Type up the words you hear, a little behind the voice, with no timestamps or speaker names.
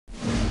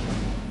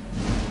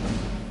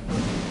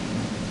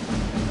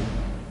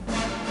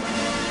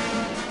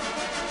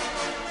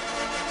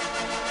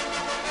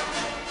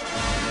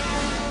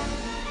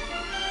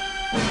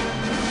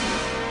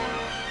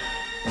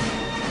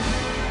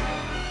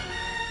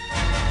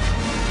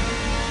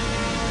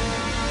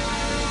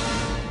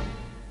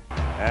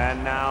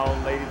And now,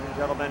 ladies and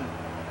gentlemen,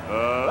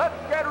 let's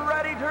get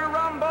ready to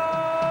rumble!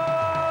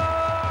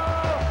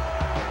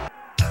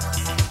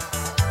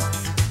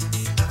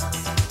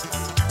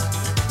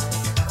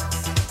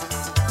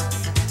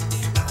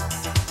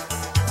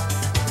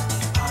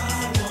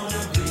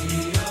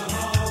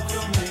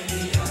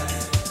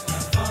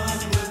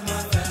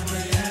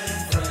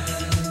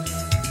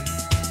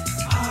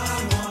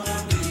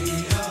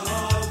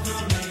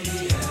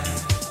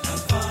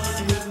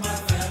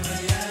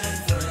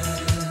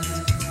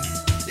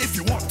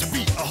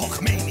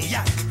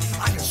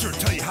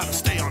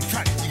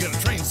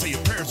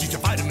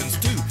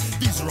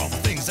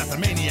 That the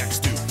maniacs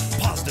do.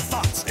 Positive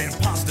thoughts and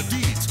positive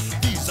deeds.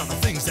 These are the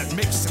things that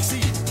make you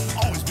succeed.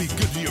 Always be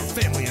good to your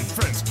family and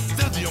friends.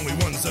 They're the only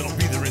ones that'll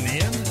be there in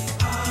the end.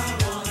 I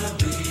wanna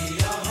be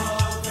a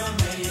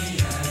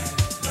Hulkamaniac.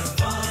 Have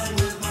fun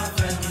with my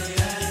family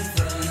and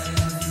friends.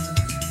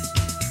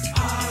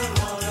 I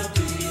wanna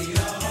be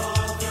a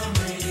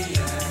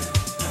Hulkamaniac.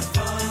 Have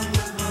fun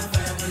with my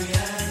family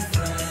and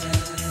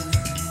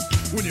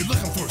friends. When you're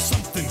looking for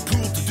something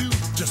cool to do,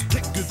 just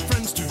pick good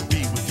friends to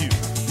be with you.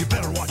 You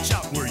better watch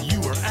out where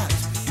you are at.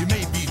 You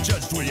may be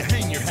judged where you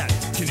hang your hat.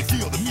 Can you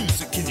feel the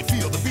music? Can you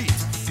feel the beat?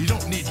 You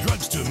don't need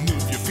drugs to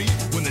move your feet.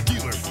 When the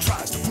dealer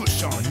tries to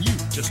push on you,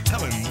 just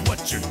tell him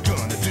what you're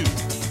gonna do.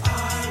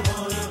 I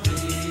wanna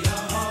be a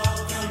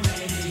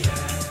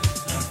Hulkamaniac.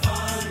 Have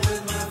fun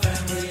with my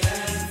family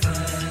and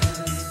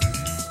friends.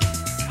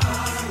 I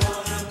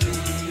wanna be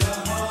a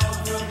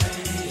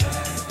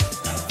Hulkamaniac.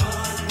 Have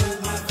fun with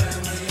my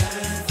family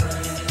and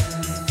friends.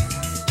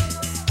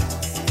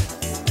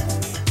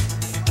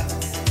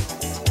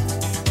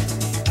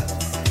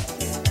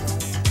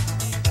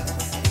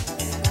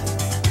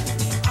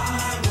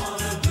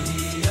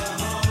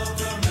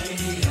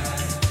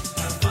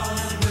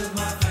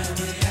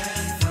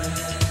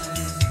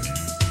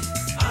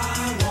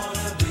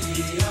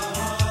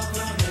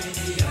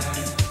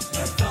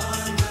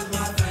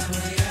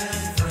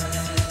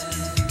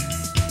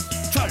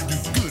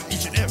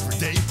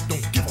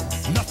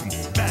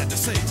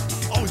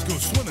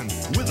 Swimming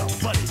with a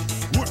buddy.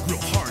 Work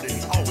real hard and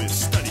always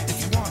study.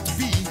 If you want to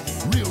be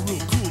real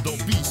cool,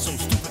 don't be so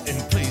stupid and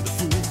play the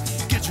fool.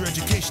 Get your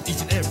education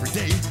each and every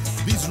day.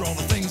 These are all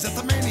the things that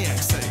the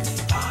maniacs say.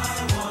 I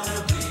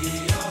wanna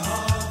be a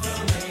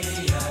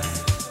Hulkamaniac.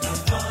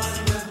 Have fun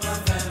with my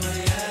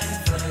family and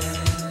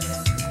friends.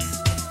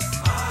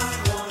 I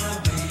wanna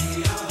be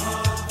a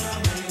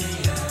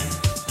Hulkamaniac.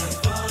 Have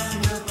fun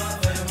with my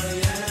family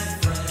and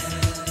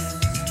friends.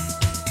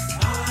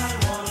 I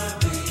wanna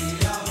be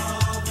a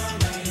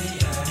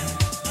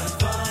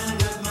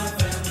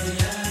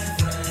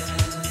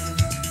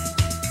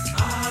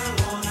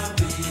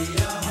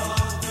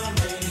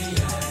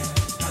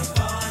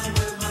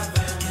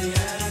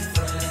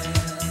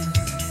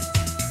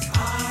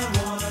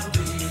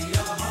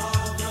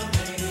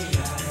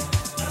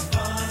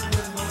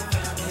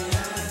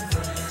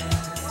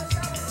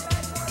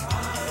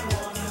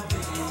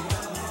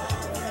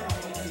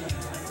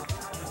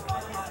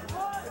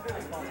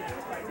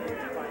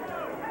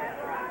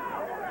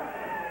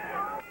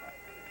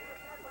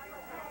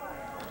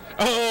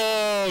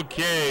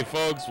Okay,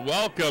 folks,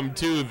 welcome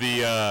to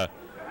the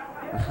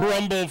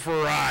Rumble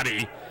for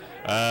Roddy.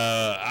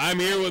 I'm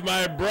here with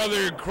my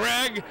brother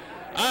Craig.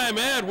 I'm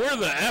Ed. We're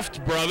the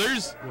Effed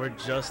brothers. We're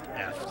just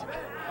effed.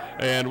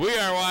 And we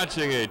are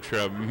watching a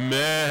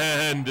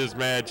tremendous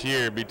match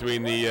here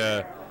between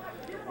the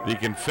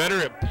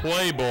Confederate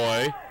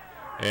Playboy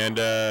and,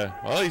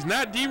 well, he's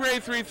not D-Ray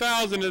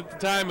 3000 at the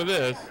time of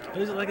this.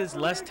 He's like his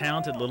less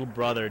talented little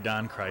brother,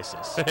 Don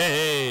Crisis.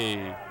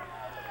 Hey.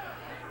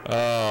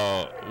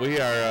 We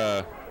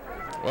are,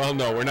 well,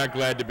 no, we're not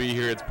glad to be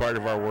here. It's part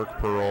of our work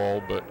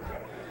parole, but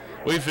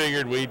we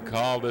figured we'd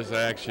call this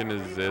action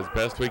as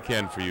best we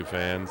can for you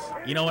fans.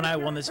 You know, when I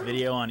won this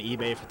video on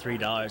eBay for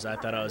 $3, I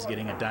thought I was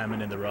getting a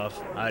diamond in the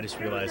rough. I just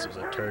realized it was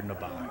a turd in a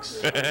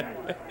box.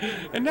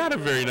 And not a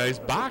very nice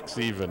box,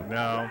 even.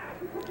 No,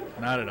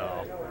 not at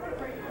all.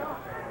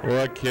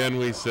 What can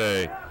we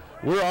say?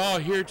 We're all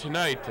here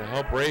tonight to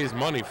help raise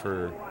money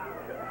for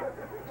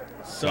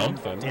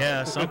something.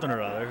 Yeah, something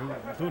or other.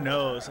 Who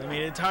knows? I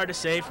mean, it's hard to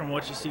say from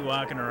what you see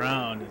walking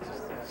around.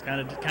 It's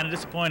kind of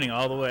disappointing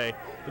all the way.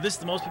 But this is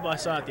the most people I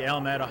saw at the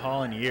Alameda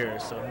Hall in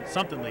years, so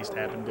something at least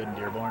happened good in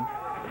Dearborn.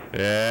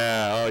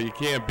 Yeah, oh, you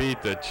can't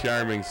beat the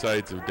charming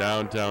sights of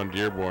downtown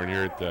Dearborn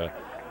here at the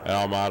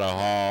Alameda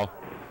Hall.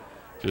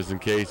 Just in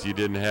case you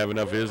didn't have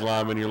enough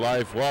Islam in your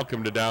life,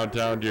 welcome to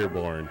downtown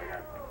Dearborn.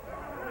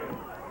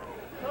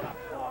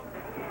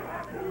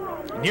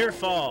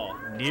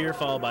 Near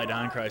fall by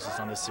Don Crisis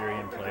on the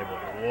Syrian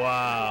Playboy.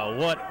 Wow,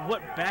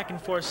 what back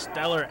and forth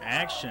stellar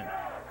action.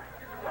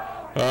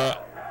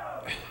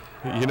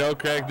 You know,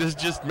 Craig, this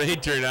just may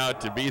turn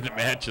out to be the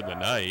match of the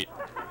night.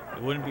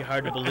 It wouldn't be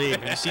hard to believe.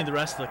 Have you seen the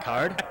rest of the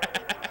card?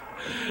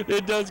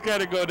 It does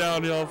kind of go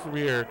downhill from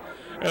here.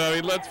 And I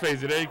mean, let's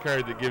face it, any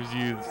card that gives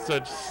you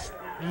such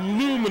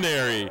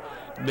luminary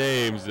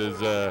names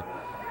as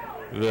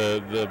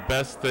the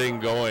best thing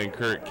going,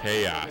 Kurt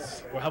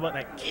Chaos. Well, how about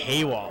that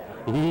K-Wall?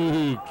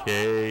 Ooh,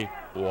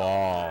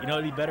 K-Wall. You know,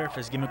 it'd be better if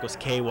his gimmick was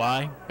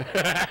KY.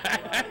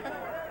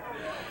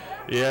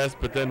 Yes,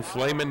 but then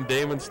Flamin'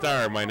 Damon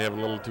Starr might have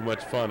a little too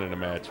much fun in a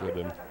match with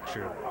him.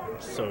 True.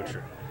 So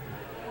true.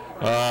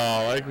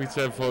 Like we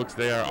said, folks,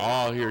 they are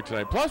all here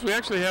tonight. Plus, we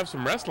actually have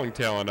some wrestling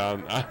talent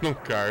on the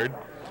card.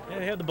 Yeah,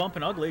 they have the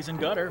Bumpin' Uglies and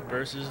Gutter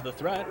versus the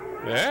Threat.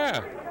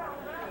 Yeah.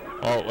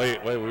 Oh,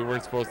 wait, we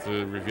weren't supposed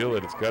to reveal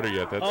that it's Gutter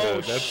yet.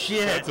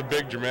 Shit. That's a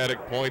big dramatic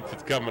point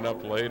that's coming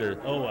up later.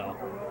 Oh, well.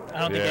 I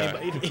don't think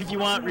anybody, if you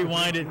want,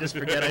 rewind it and just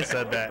forget I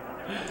said that.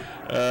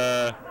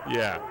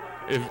 Yeah.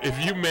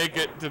 If you make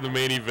it to the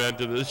main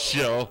event of this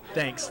show,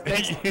 Thanks.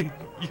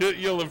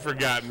 you'll have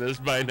forgotten this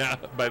by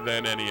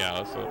then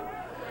anyhow. So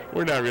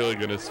we're not really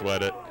going to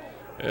sweat it.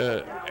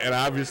 And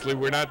obviously,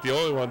 we're not the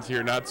only ones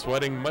here not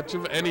sweating much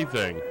of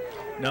anything.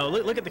 No,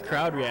 look at the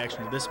crowd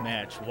reaction to this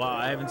match. Wow,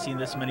 I haven't seen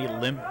this many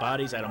limp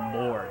bodies at a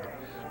morgue.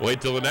 Wait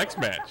till the next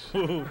match.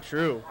 Ooh,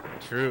 true.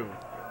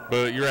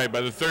 But you're right,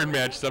 by the third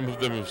match, some of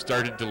them have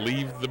started to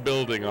leave the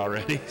building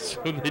already,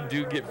 so they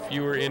do get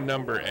fewer in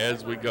number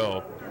as we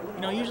go.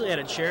 You know, usually at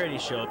a charity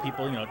show,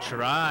 people,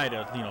 try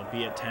to,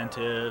 be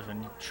attentive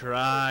and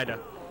try to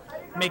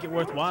make it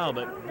worthwhile,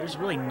 but there's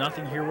really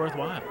nothing here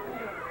worthwhile.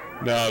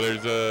 No,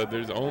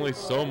 there's only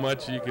so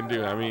much you can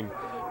do. I mean,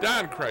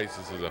 Don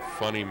Crisis is a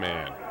funny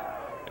man,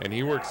 and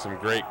he works some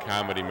great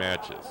comedy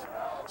matches.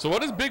 So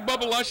what does Big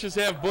Bubba Luscious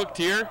have booked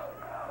here?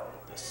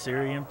 The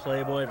Syrian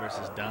Playboy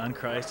versus Don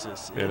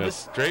Crisis. In a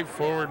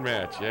straightforward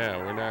match, yeah.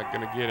 We're not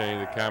going to get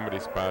any of the comedy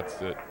spots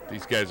that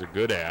these guys are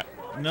good at.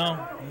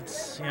 No,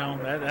 it's,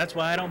 that's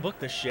why I don't book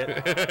this shit.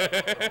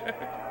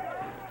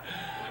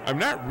 I'm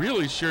not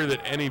really sure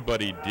that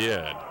anybody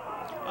did.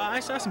 I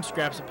saw some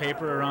scraps of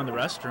paper around the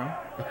restroom.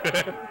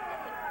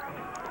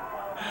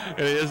 And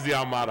it is the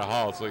Almada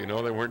Hall, so they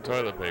weren't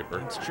toilet paper.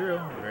 It's true,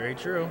 very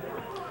true.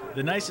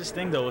 The nicest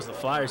thing, though, was the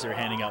flyers they were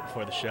handing out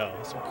before the show.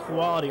 Some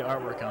quality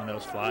artwork on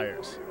those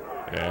flyers.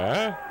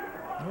 Yeah?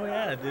 Oh,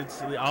 yeah.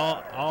 It's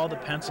all the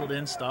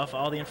penciled-in stuff,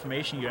 all the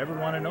information you ever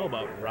want to know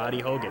about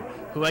Roddy Hogan,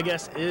 who I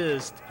guess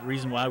is the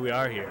reason why we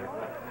are here.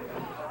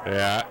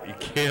 Yeah, you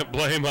can't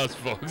blame us,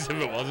 folks. If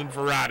it wasn't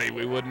for Roddy,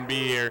 we wouldn't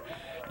be here.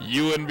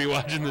 You wouldn't be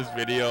watching this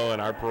video,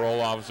 and our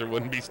parole officer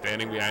wouldn't be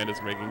standing behind us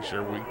making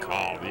sure we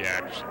call the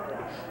action.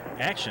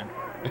 Action?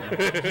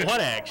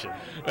 What action?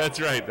 That's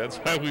right. That's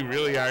why we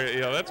really are.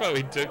 That's why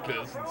we took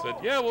this and said,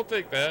 yeah, we'll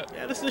take that.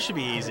 Yeah, this should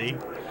be easy.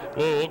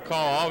 We'll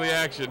call all the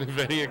action. If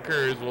any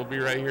occurs, we'll be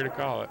right here to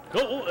call it.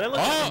 Oh, that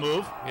looks like a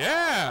move.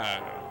 Yeah.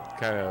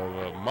 Kind of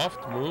a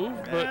muffed move,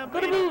 Yeah,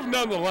 but a move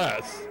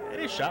nonetheless. It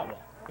is shot well.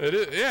 It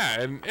is,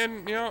 yeah, and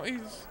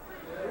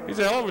he's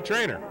a hell of a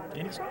trainer.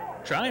 And he's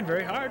trying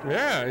very hard.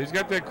 Yeah, he's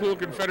got that cool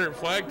Confederate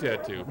flag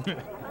tattoo.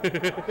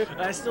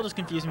 I still just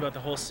confuse me about the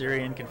whole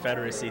Syrian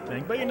Confederacy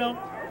thing, but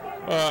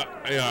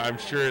I'm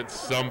sure at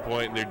some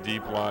point in their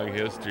deep, long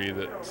history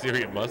that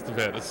Syria must have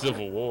had a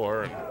civil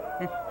war.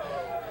 And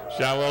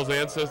Shotwell's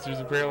ancestors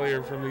apparently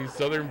are from the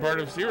southern part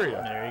of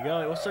Syria. There you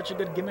go. It was such a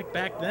good gimmick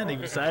back then, they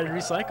decided to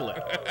recycle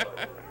it.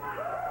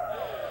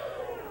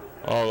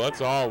 Oh, let's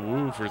all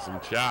woo for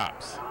some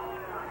chops.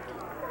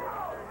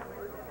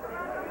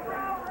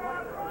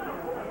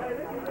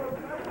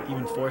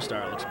 Even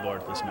 4-Star looks bored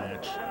with this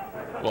match.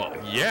 Well,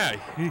 yeah,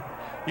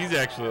 he's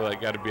actually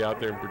got to be out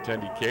there and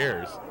pretend he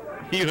cares.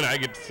 You and I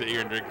get to sit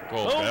here and drink a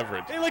cold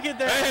beverage. Hey, look at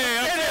that! Hey,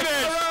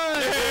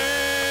 I'm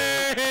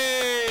finished!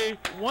 Hey!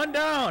 One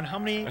down. How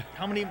many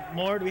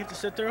more do we have to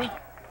sit through?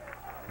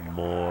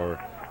 More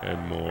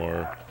and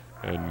more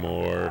and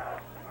more.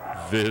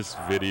 This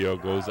video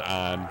goes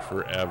on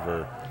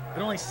forever. It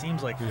only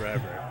seems like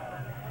forever.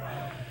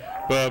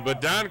 But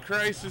Don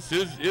Crisis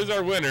is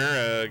our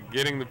winner,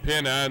 getting the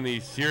pin on the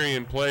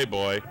Syrian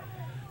Playboy.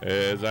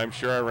 As I'm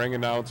sure our ring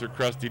announcer,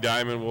 Krusty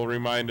Diamond, will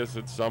remind us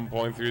at some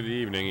point through the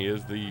evening, he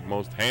is the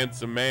most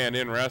handsome man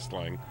in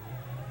wrestling.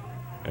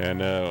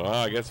 And,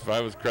 I guess if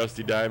I was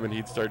Krusty Diamond,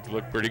 he'd start to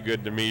look pretty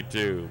good to me,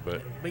 too.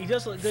 But he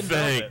does look good in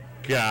thank velvet.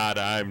 God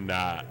I'm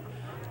not.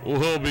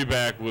 We'll be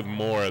back with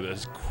more of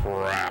this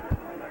crap.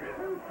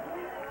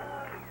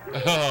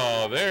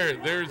 Oh,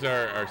 there's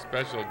our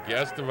special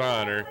guest of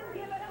honor.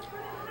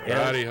 Yeah.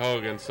 Roddy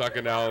Hogan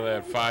sucking down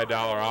that $5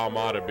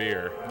 Almada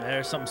beer.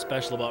 There's something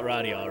special about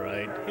Roddy, all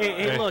right.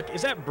 Hey, look,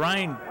 is that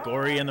Brian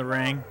Gorey in the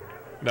ring?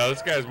 No,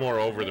 this guy's more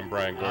over than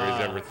Brian Gorey's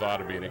ever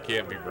thought of being. It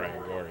can't be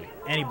Brian Gorey.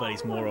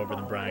 Anybody's more over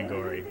than Brian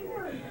Gorey.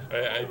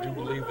 I do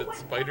believe that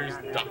Spider's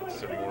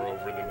ducks are more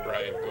over than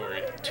Brian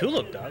Gorey.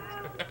 Tulip duck?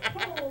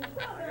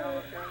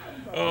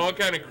 Oh, what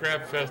kind of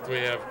crap fest do we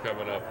have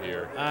coming up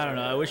here? I don't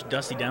know. I wish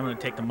Dusty Diamond would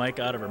take the mic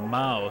out of her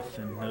mouth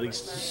and at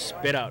least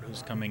spit out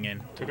who's coming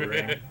in to the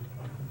ring.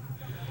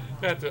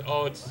 It's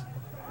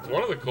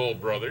one of the Cole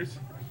brothers.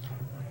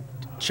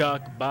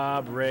 Chuck,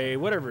 Bob, Ray,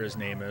 whatever his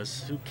name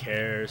is. Who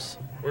cares?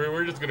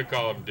 We're just going to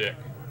call him Dick.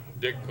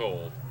 Dick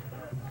Cole.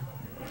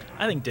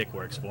 I think Dick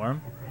works for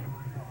him.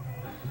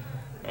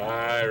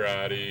 Hi,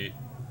 Roddy.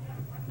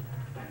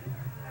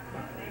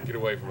 Get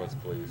away from us,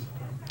 please.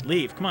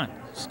 Leave. Come on.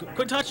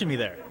 Quit touching me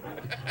there.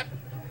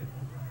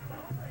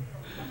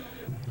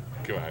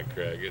 Come on,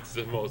 Craig. It's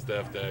the most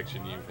effed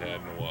action you've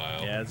had in a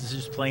while. Yeah, this is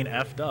just plain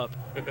effed up.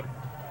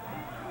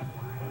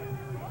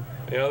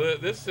 You know,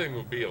 this thing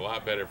would be a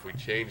lot better if we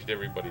changed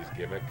everybody's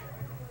gimmick.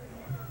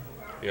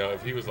 You know,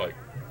 if he was like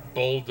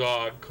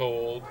Bulldog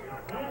Cold.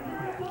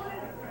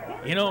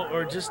 You know,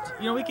 or just,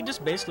 you know, we could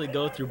just basically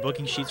go through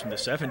booking sheets from the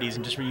 70s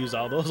and just reuse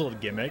all those old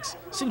gimmicks.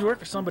 Seems to work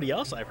for somebody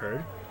else, I've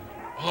heard.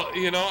 Well,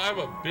 you know, I'm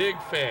a big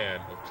fan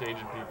of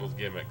changing people's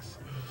gimmicks.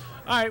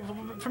 All right,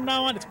 from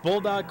now on, it's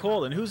Bulldog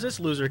Cold. And who's this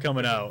loser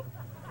coming out?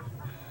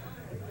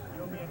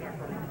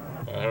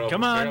 I don't know.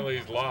 Come on. Apparently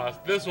he's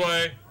lost. This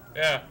way.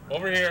 Yeah,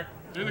 over here.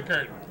 Through the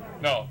curtain.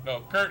 No,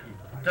 curtain.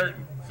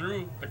 Curtain.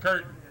 Through the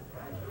curtain.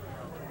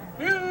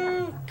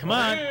 Woo! Come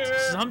on,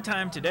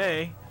 sometime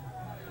today.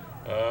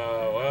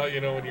 Well, you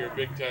know, when you're a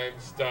big-time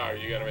star,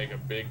 you got to make a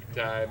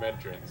big-time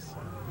entrance.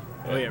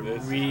 Oh, yeah,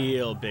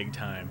 real big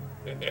time.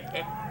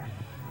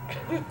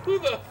 Who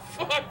the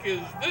fuck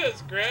is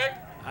this, Greg?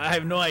 I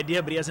have no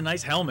idea, but he has a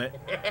nice helmet.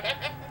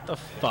 What the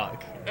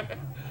fuck?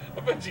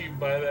 I bet you can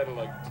buy that at,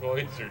 like,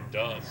 Toys or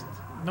Dust.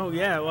 No,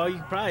 yeah, well, you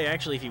could probably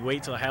actually, if you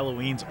wait till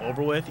Halloween's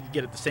over with, you could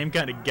get it the same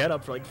kind of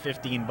get-up for like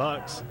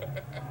 $15.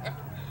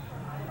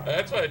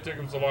 That's why it took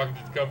him so long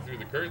to come through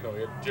the curtain, though.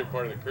 He had to tear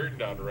part of the curtain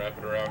down to wrap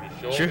it around his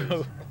shoulders.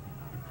 True.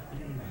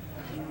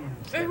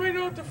 Does anybody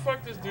know what the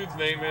fuck this dude's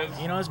name is?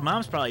 You know, his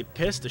mom's probably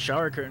pissed the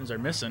shower curtains are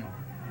missing.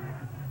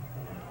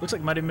 Looks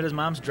like it might have been his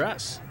mom's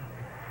dress.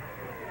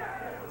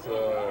 It's,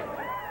 I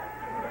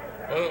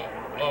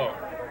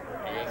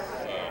guess,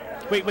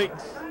 Wait.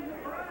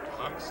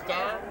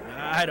 Hockstar?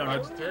 I don't know.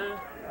 Hockster?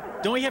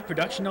 Don't we have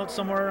production notes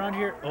somewhere around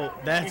here? Oh,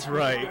 that's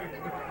right.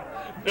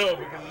 No,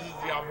 because this is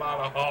the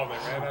Almada Hall. They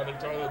ran out of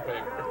toilet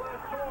paper.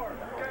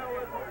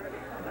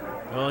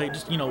 Well, he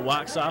just, you know,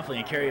 walks softly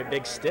and carry a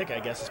big stick, I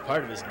guess, is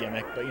part of his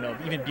gimmick. But, you know,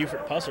 even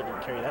Buford Pusser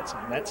didn't carry that.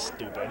 That's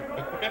stupid.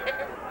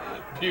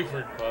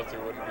 Buford Pusser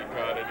wouldn't be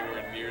caught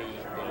anywhere near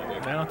this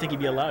building. I don't think he'd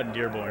be allowed in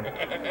Dearborn.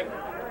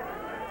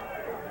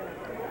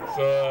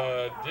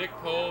 So, Dick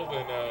Cold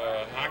and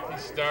Hockey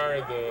Star,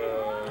 I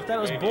thought it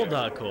was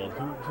Bulldog Cold.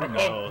 Who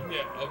knows? Oh,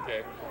 yeah,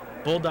 okay.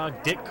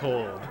 Bulldog Dick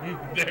Cold.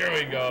 There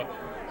we go.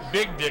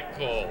 Big Dick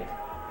Cold.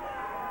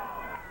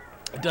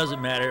 It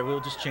doesn't matter. We'll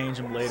just change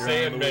him later on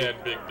in the Sandman,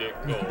 week. Big Dick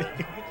Cold.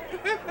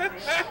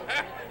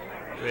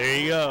 There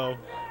you go.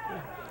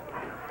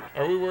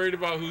 Are we worried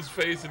about who's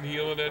face and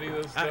heel in any of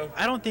this stuff?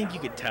 I don't think you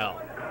could tell.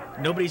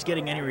 Nobody's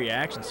getting any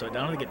reaction, so I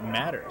don't think it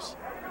matters.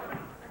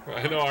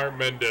 I know Art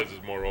Mendez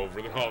is more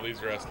over than all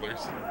these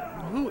wrestlers.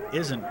 Who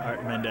isn't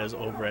Art Mendez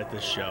over at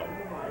this show?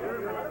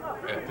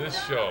 At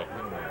this show?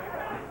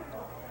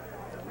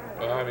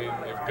 Well, I mean,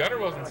 if Gunner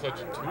wasn't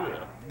such a tool.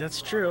 That's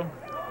true.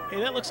 Hey,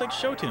 that looks like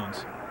show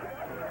tunes.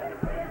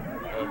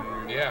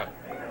 Yeah.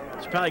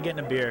 He's probably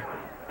getting a beer.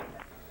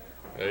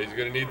 He's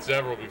going to need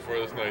several before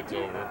this night's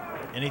over.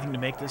 Anything to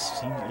make this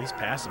seem at least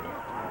passable.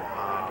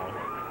 Wow.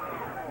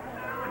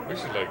 We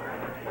should, like,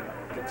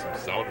 get some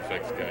sound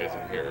effects guys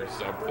in here or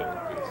something.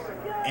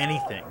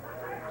 Anything.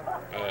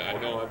 I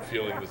know I'm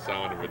feeling the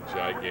sound of a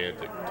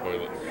gigantic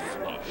toilet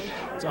flush.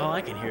 That's all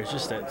I can hear is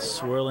just that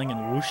swirling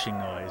and whooshing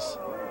noise.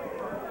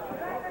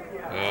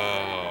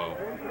 Oh.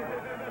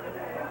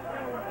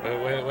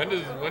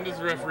 When does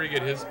the referee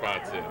get his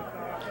spots in?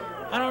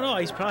 I don't know.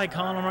 He's probably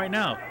calling him right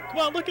now. Come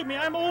on, look at me.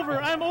 I'm over.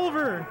 I'm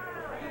over.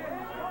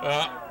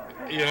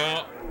 You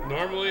know,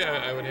 normally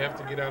I would have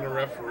to get on a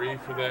referee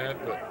for that,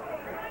 but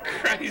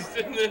Christ,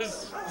 in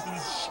this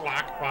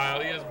schlock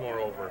pile, he is more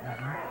over.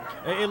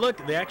 Hey,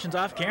 look, the action's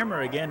off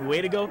camera again.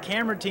 Way to go,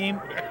 camera team.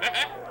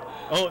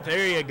 Oh,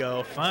 there you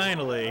go.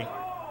 Finally.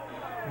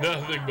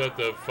 Nothing but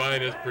the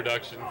finest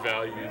production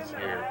values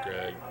here,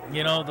 Craig.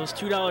 You know, those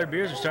 $2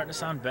 beers are starting to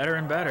sound better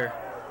and better.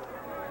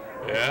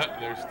 Yeah,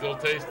 they're still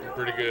tasting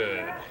pretty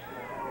good.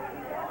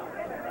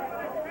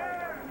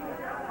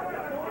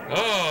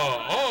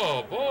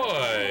 Oh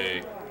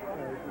boy.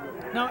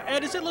 Now,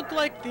 Ed, does it look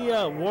like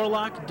the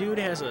Warlock dude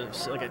has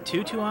like a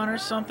tutu on or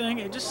something?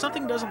 It just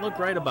something doesn't look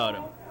right about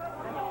him.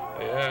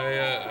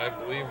 Yeah, I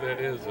believe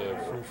that is a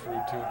frou-frou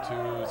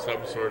tutu,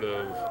 some sort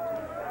of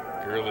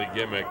girly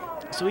gimmick.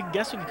 So we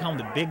guess we could call him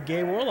the Big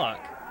Gay Warlock.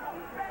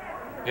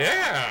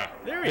 Yeah.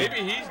 There he is.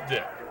 Maybe he's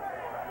Dick.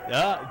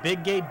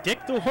 Big Gay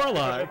Dick the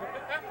Warlock.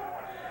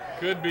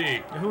 Could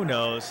be. Who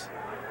knows?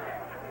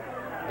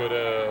 But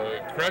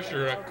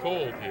Crusher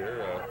Cold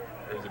here, or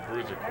is it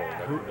Bruiser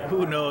Cold?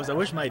 Who knows? I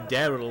wish my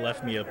dad would have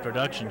left me a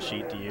production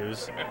sheet to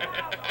use.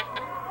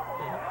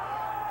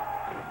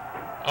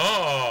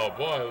 Oh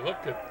boy,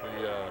 look at the.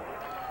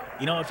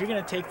 You know, if you're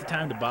gonna take the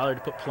time to bother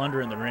to put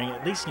Plunder in the ring,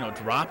 at least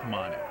drop him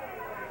on it.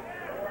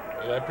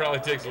 That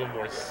probably takes a little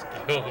more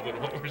skill than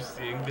what we're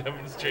seeing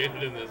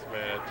demonstrated in this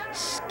match.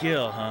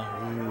 Skill, huh?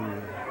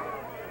 Ooh.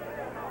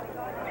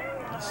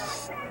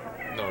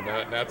 No,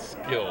 not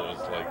skills,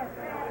 like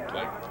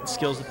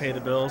skills to pay the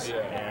bills.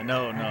 Yeah.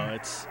 No,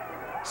 it's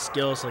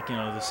skills like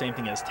the same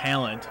thing as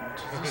talent,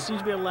 which there seems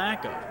to be a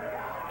lack of.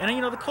 And, you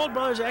know, the Cold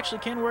Brothers actually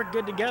can work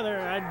good together.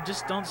 I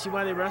just don't see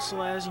why they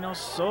wrestle as, you know,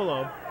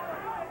 solo.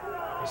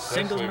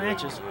 Singles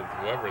matches. With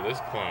whoever this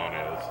clown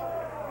is.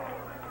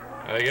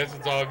 I guess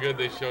it's all good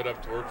they showed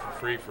up to work for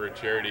free for a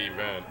charity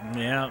event.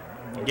 Yeah.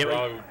 We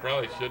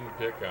probably shouldn't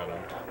pick on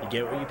them. You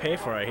get what you pay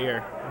for, I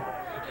hear.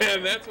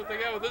 And that's what they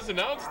got with this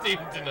announce team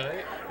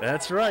tonight.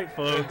 That's right,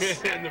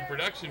 folks. And the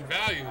production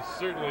values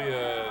certainly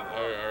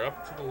are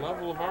up to the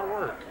level of our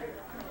work.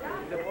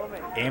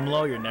 Aim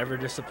low, you're never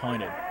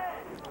disappointed.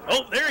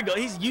 Oh, there we go.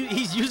 He's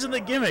using the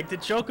gimmick to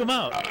choke him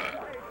out.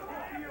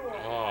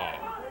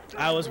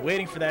 I was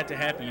waiting for that to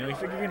happen. You know, you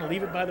figure you're going to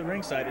leave it by the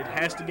ringside. It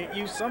has to get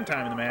used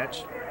sometime in the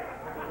match.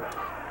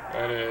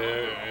 And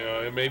you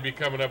know, it may be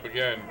coming up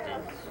again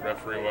because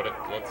referee,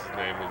 what's his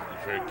name,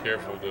 is very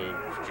careful to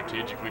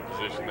strategically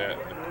position that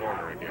in the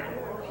corner again.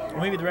 Or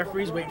maybe the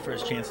referee's waiting for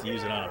his chance to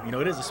use it on him. You know,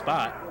 it is a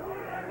spot.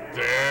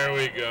 There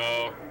we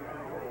go.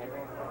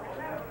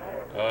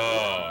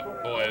 Oh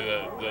boy,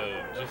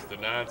 just the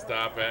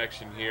nonstop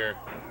action here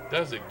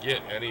doesn't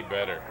get any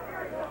better.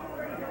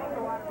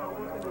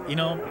 You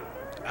know,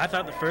 I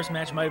thought the first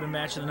match might have been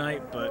match of the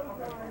night, but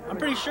I'm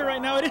pretty sure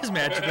right now it is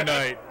match of the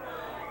night.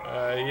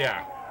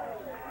 Yeah.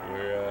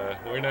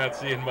 We're not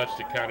seeing much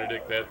to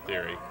contradict that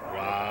theory.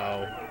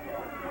 Wow.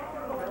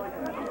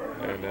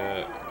 And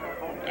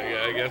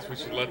I guess we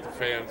should let the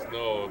fans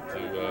know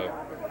to,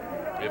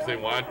 if they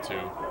want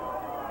to,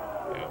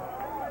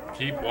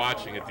 keep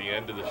watching at the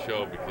end of the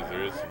show because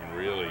there is some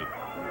really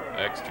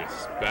extra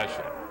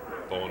special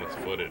bonus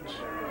footage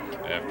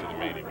after the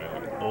main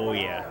event. Oh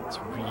yeah, it's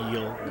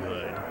real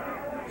good.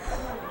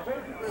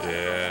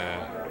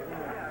 Yeah.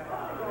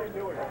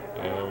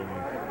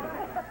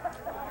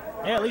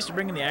 Yeah, at least you're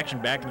bringing the action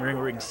back in the ring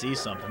where we can see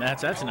something.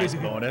 That's a nice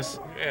bonus.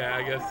 Yeah,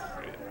 I guess.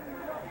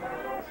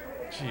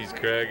 Jeez,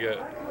 Craig,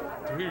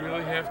 do we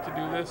really have to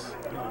do this?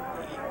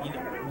 You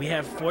know, we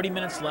have 40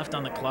 minutes left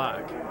on the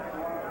clock.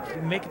 If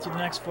we make it through the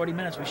next 40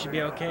 minutes, we should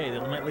be okay. They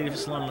might leave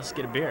us alone. Let's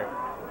get a beer.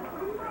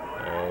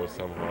 Oh,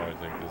 somehow I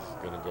think this is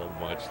going to go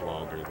much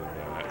longer than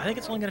that. I think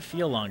it's only going to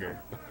feel longer.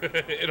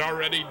 It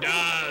already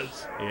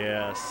does.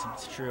 Yes,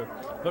 it's true.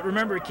 But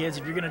remember, kids,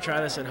 if you're going to try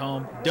this at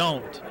home,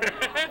 don't.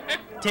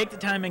 Take the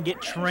time and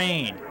get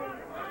trained.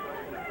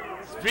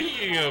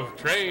 Speaking of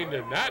trained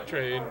and not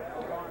trained,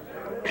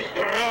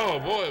 oh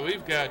boy,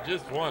 we've got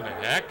just one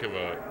heck of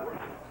a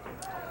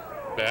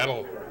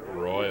battle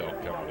royal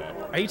coming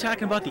up. Are you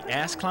talking about the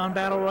Ass Clown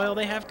Battle Royal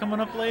they have coming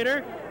up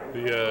later?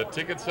 The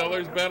ticket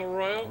sellers battle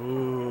royal?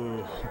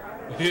 Ooh.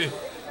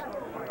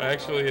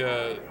 Actually,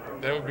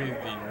 that would be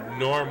the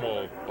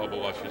normal Bubba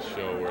Lush's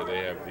show where they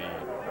have the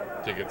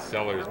ticket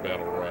sellers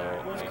battle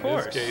royal. Of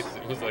course. In this case,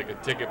 it was like a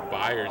ticket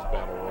buyers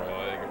battle royal.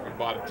 I think if you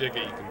bought a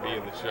ticket, you can be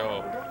in the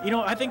show. You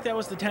know, I think that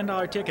was the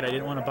 $10 ticket I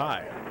didn't want to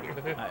buy.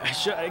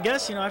 I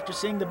guess, you know, after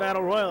seeing the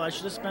battle royal, I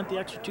should have spent the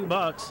extra $2.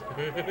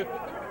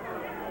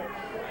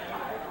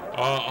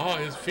 Oh,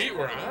 his feet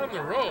were on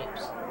the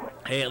ropes.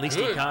 Hey, at least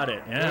he caught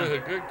it. Yeah.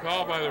 Good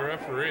call by the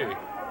referee.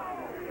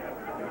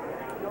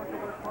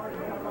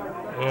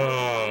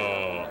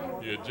 Oh,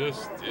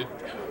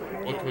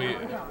 what can we?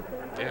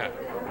 Yeah.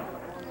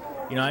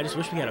 You know, I just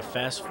wish we had a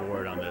fast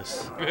forward on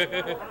this.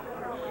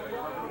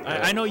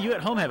 I know you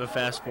at home have a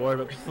fast forward,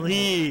 but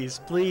please,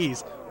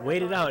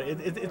 wait it out.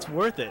 It's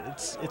worth it.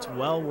 It's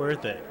well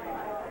worth it.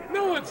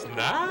 No, it's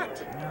not.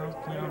 You know,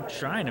 I'm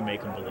trying to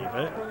make them believe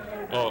it.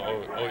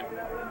 Oh.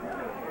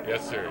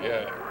 Yes, sir.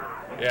 Yeah.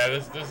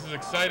 This is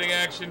exciting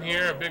action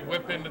here. A big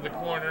whip into the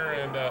corner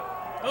and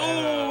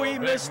he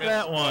missed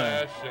that one.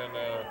 And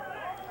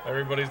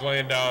everybody's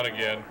laying down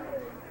again.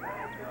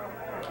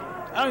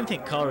 I don't even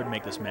think color would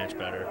make this match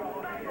better.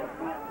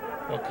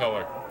 What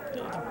color?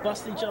 To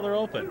bust each other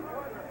open.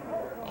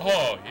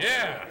 Oh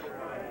yeah.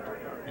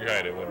 You're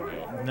right. It wouldn't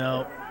help.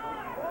 No.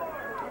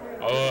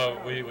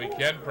 We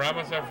can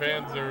promise our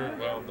fans are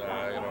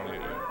I don't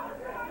even.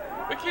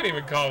 We can't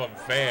even call them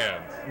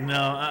fans.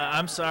 No,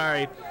 I'm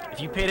sorry. If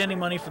you paid any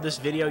money for this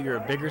video, you're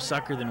a bigger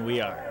sucker than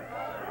we are.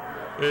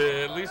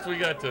 At least we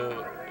got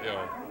to,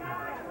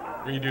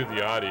 redo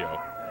the audio.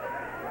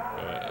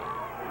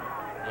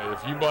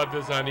 If you bought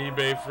this on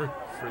eBay for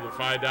the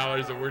 $5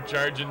 that we're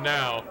charging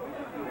now,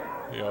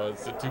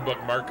 it's a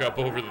 $2 markup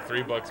over the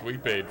 $3 we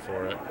paid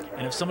for it.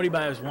 And if somebody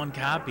buys one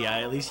copy,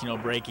 I at least,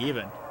 break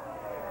even.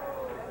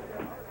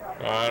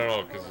 I don't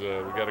know, because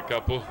we got a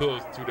couple of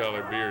those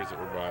 $2 beers that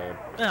we're buying.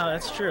 No,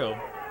 that's true.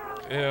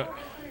 Yeah.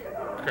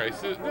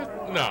 Christ,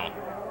 no.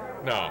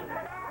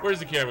 Where's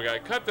the camera guy?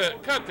 Cut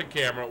the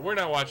camera. We're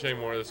not watching any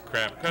more of this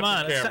crap. Cut Come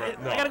on, the camera.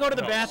 I gotta go to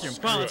the bathroom.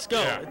 Come on, let's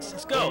go. Yeah.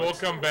 Let's go. We'll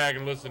come back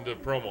and listen to the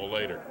promo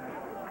later.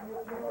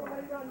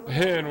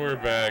 And we're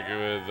back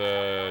with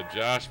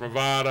Josh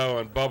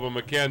Movado and Bubba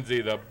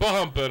McKenzie, the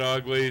Bumpin'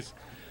 Uglies.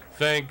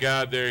 Thank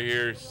God they're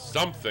here.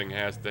 Something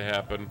has to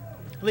happen.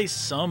 At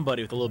least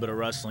somebody with a little bit of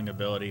wrestling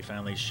ability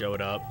finally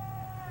showed up.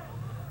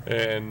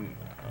 And,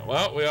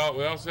 well, we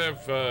also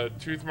have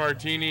Truth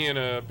Martini and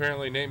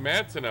apparently Nate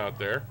Madsen out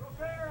there.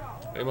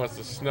 They must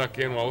have snuck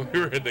in while we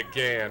were in the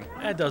can.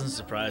 That doesn't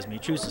surprise me.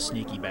 Truth's a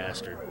sneaky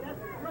bastard.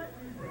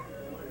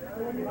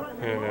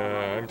 And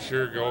I'm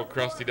sure old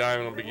Krusty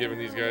Diamond will be giving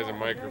these guys a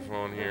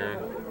microphone here.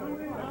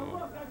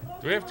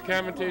 Do we have to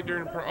commentate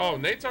during the Oh,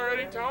 Nate's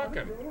already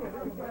talking.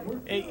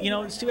 Hey, you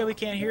know, it's too bad we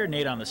can't hear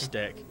Nate on the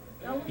stick.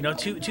 You know,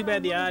 too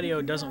bad the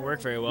audio doesn't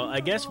work very well. I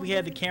guess we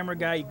had the camera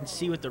guy you can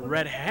see with the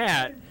red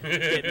hat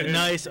get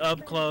nice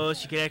up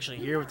close. You can actually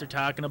hear what they're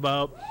talking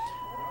about.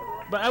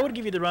 But I would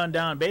give you the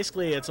rundown.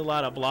 Basically, it's a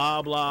lot of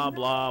blah, blah,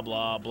 blah,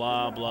 blah,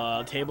 blah,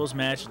 blah. Tables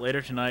match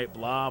later tonight,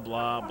 blah,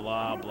 blah,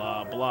 blah,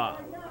 blah, blah.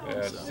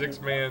 Yeah, So.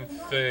 six-man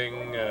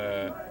thing.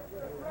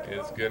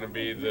 It's going to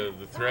be the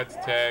Threats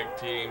tag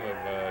team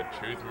of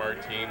Truth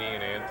Martini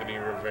and Anthony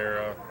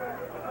Rivera,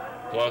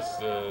 plus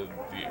the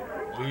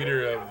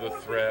leader of the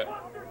Threat,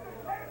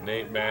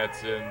 Nate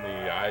Matson,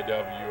 the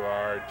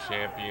IWR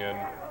champion.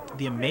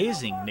 The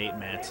amazing Nate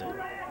Matson.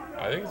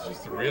 I think it's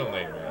just the real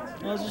Nate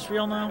Matson. Oh, is this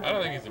real now? I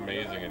don't think he's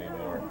amazing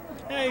anymore.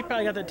 Yeah, he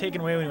probably got that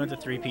taken away when he went to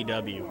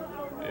 3PW.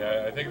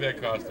 Yeah, I think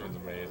that costume is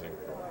amazing.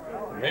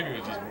 Maybe it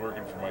was just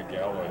working for Mike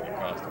Galloway. The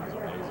costume was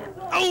amazing.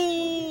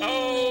 Oh!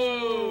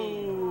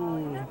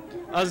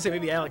 I was going to say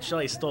maybe Alex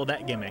Shelley stole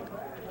that gimmick.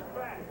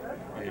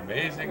 The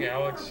amazing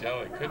Alex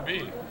Shelley. Could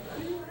be.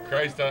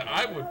 Christ,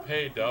 I would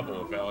pay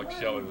double if Alex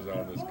Shelley was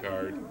on this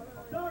card.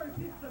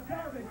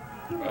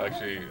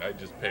 Actually, I'd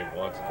just pay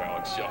once if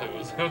Alex Shelley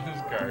was on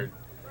this card.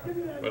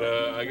 But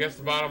I guess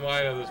the bottom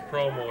line of this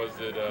promo is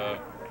that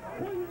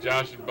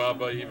Josh and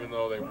Bubba, even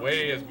though they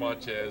weigh as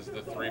much as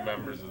the three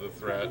members of the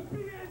Threat,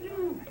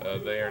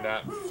 they are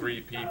not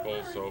three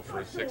people, so for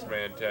a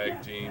six-man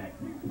tag team.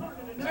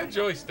 Is that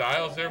Joey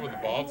Styles there with the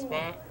bald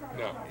spot?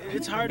 No.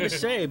 It's hard to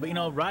say, but, you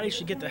know, Roddy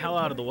should get the hell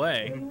out of the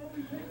way.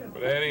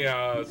 But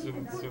anyhow,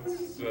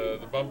 since the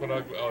Bump and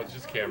Ugly... Oh, it's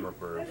just camera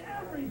perv.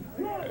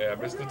 Yeah,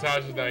 Miss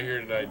Natasha's not here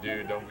tonight,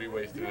 dude. Don't be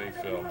wasting any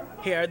film.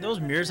 Hey, are those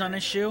mirrors on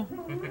his shoe?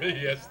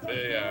 Yes,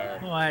 they are.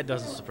 Well, that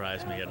doesn't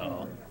surprise me at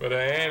all. But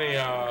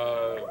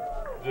anyhow,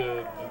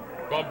 the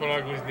Bump and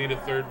Uglies need a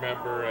third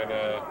member, and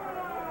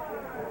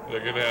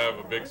they're going to have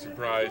a big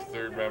surprise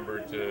third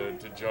member to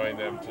join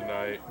them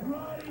tonight.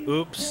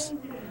 Oops.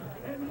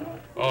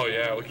 Oh,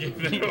 yeah, we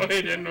gave it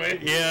away, didn't we?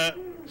 Yeah.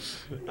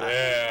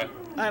 Yeah.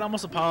 I'd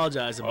almost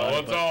apologize about it.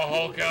 Let's all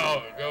Hulk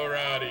out. Go,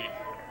 Roddy.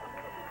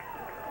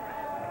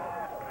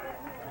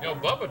 You know,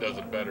 Bubba does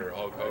it better,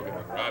 Hulk Hogan,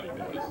 than Roddy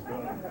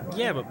does.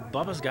 Yeah, but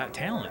Bubba's got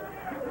talent.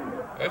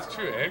 That's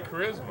true, and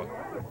charisma.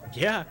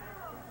 Yeah.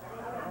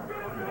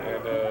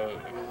 And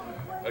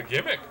a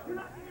gimmick.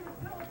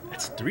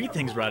 That's three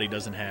things Roddy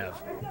doesn't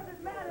have.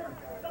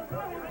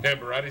 Yeah,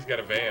 but Roddy's got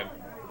a van.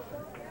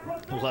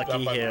 Lucky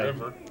Down by the him.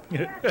 river.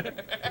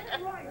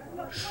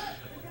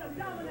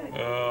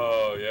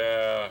 Oh,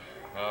 yeah.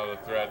 Oh, the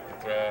threat.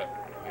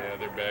 Yeah,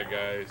 they're bad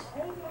guys.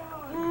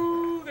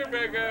 Ooh, they're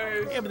bad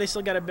guys. Yeah, but they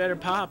still got a better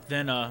pop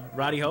than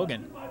Roddy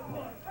Hogan.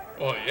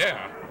 Well,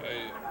 yeah.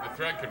 The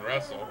Threat can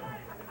wrestle.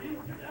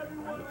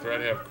 The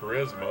Threat have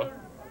charisma.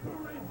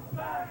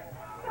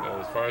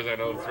 As far as I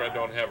know, the Threat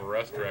don't have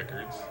arrest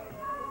records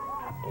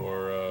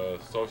or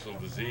social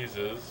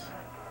diseases.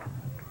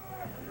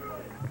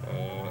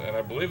 And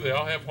I believe they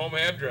all have home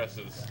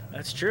addresses.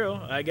 That's true.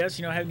 I guess,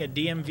 you know, having a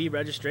DMV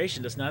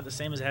registration is not the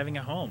same as having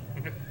a home.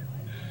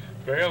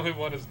 Apparently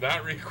one is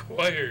not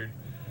required.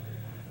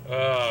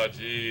 Oh,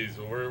 jeez.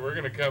 We're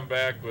going to come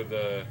back with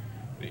the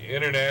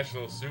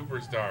international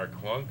superstar,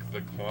 Clunk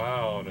the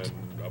Clown, and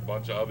a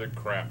bunch of other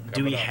crap coming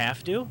Do we up.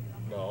 have to?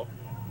 No.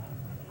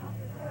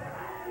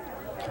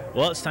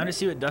 Well, it's time to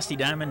see what Dusty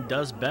Diamond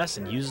does best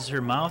and uses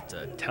her mouth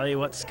to tell you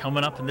what's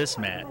coming up in this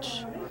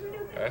match.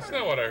 That's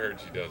not what I heard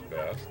she does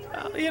best.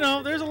 You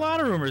know, there's a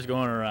lot of rumors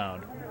going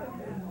around.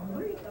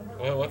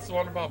 Well, what's the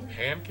one about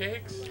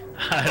pancakes?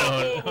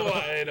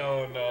 I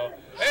don't know.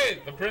 Hey,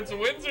 the Prince of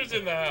Windsor's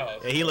in the house.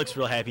 Yeah, he looks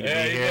real happy to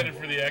Yeah, be he's here. headed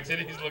for the exit.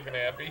 He's looking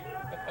happy.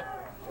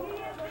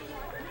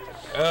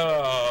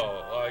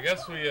 Oh, well, I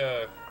guess we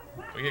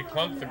get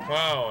Clunk the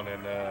Clown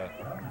and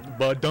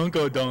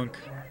Badunko Dunk.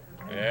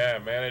 yeah,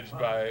 managed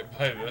by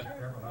the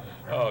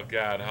oh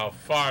god, how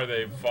far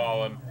they've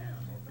fallen.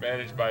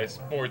 Managed by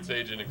sports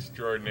agent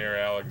extraordinaire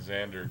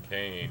Alexander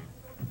Kane.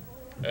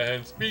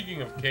 And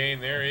speaking of Kane,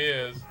 there he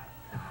is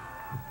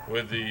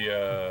with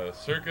the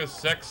circus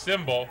sex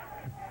symbol.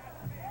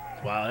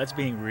 Wow, that's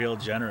being real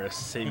generous,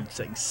 saying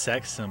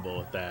sex symbol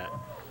with that.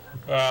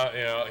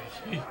 You know,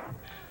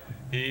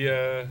 he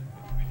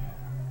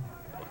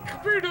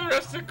compared to the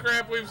rest of the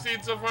crap we've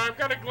seen so far, I'm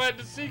kind of glad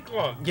to see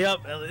Clunk. Yep,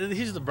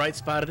 he's the bright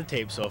spot of the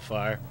tape so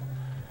far.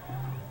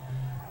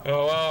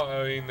 Oh, well,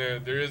 I mean,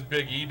 there is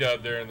Big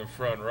E-Dub there in the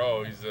front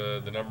row. He's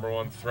the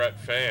 #1 Threat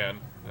fan.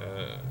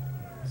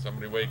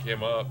 Somebody wake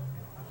him up.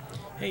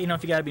 Hey, you know,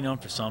 if you got to be known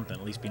for something,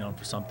 at least be known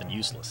for something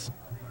useless.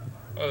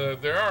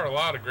 There are a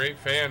lot of great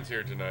fans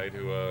here tonight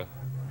who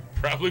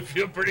probably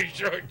feel pretty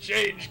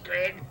shortchanged,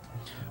 Greg.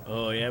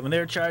 Oh, yeah, when they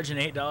were charging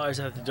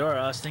 $8 at the door,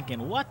 I was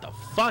thinking, what the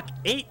fuck,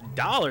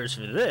 $8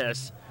 for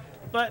this?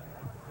 But,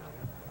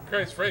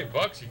 Christ, for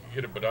 $8 you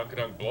could get a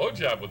badunkadunk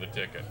blowjob with a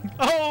ticket.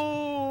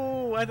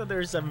 oh, I thought they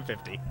were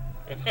 $7.50.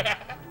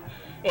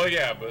 Well,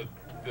 yeah, but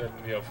then,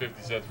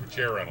 50 cents for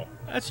chair rental.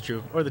 That's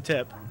true, or the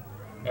tip.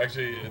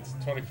 Actually, it's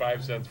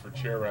 25 cents for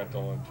chair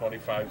rental, and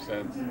 25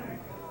 cents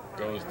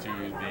goes to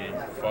the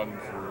fund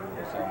for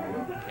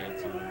some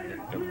cancer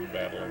victim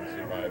battling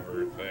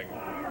survivor thing.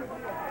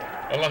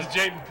 Unless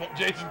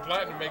Jason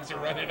Platinum makes a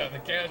run in on the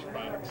cash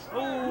box.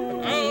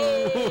 Oh!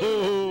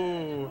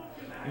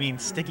 You mean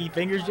sticky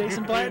fingers,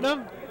 Jason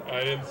Platinum?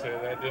 I didn't say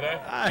that, did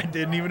I? I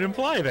didn't even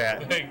imply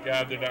that. Thank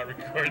God they're not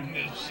recording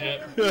this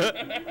shit.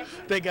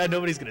 Thank God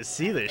nobody's going to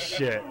see this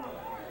shit.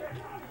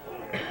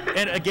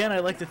 And again,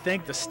 I'd like to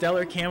thank the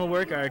stellar camera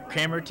work our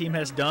camera team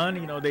has done.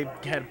 You know, they've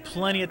had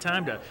plenty of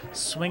time to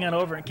swing on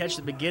over and catch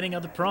the beginning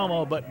of the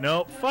promo, but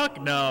nope,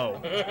 fuck no.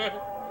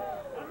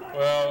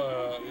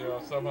 Well, you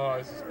know, somehow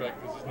I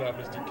suspect this is not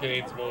Mr.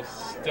 Kane's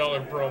most stellar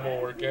promo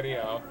work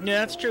anyhow. Yeah,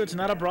 that's true. It's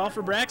not a Brawl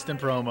for Braxton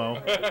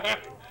promo.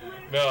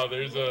 No,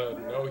 there's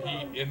no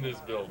heat in this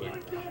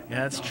building. Yeah,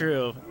 that's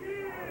true.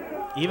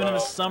 Even in the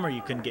summer,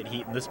 you couldn't get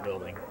heat in this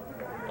building.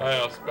 I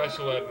know,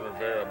 Special Ed and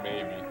Rivera,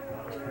 maybe.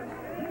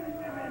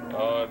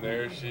 Oh, and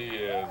there she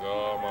is.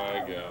 Oh, my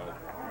God.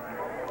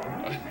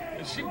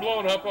 Is she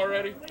blown up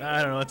already?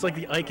 I don't know. It's like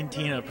the Ike and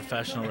Tina of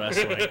professional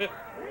wrestling.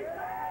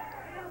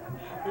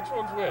 Which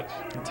one's which?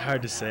 It's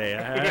hard to say.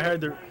 I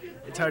heard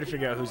it's hard to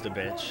figure out who's the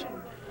bitch.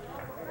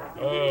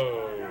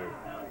 Oh.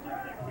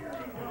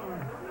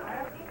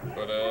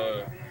 But,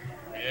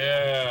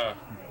 yeah.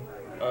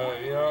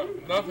 You know,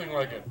 nothing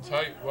like a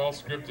tight,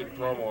 well-scripted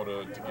promo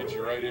to get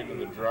you right into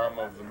the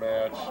drama of the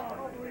match.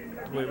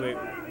 Wait.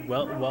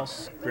 Well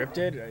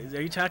scripted?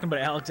 Are you talking about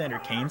Alexander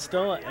Kane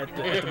still at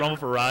the Rumble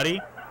for Roddy?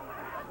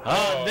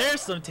 Oh,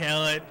 there's some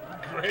talent.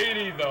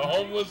 Grady, the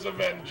homeless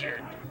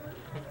Avenger.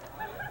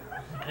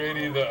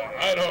 Grady,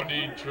 I don't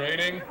need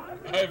training.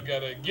 I've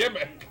got a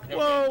gimmick.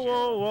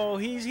 Whoa.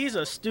 He's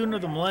a student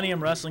of the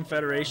Millennium Wrestling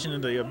Federation in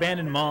the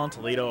abandoned mall in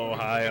Toledo,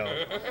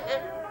 Ohio.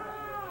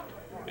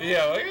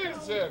 Yeah, like I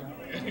said,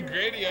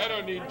 Grady, I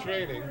don't need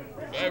training.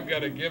 I've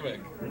got a gimmick.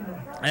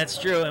 That's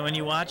true, and when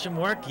you watch him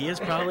work, he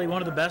is probably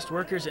one of the best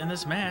workers in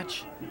this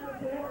match.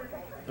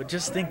 But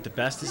just think, the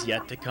best is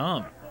yet to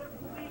come.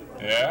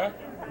 Yeah?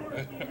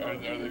 Are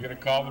they going to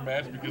call the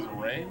match because of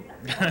rain?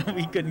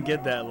 We couldn't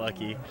get that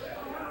lucky.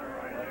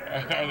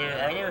 Are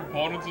there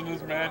opponents in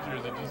this match, or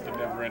is it just a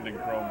never-ending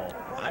promo?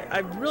 I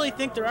really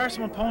think there are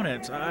some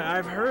opponents.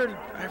 I've heard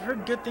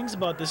good things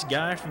about this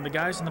guy from the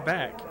guys in the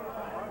back.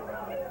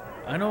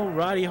 I know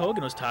Roddy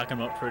Hogan was talking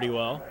about pretty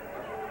well.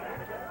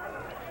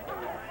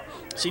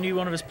 Seemed to be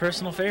one of his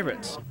personal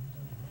favorites.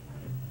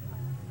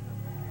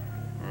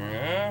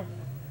 Yeah?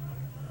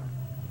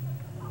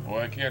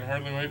 Boy, I can't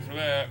hardly wait for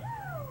that.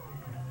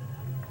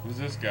 Who's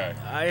this guy?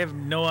 I have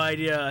no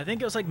idea. I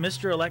think it was like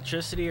Mr.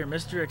 Electricity or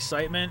Mr.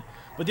 Excitement.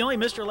 But the only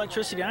Mr.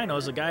 Electricity I know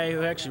is a guy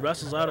who actually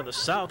wrestles out of the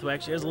South who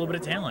actually has a little bit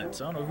of talent.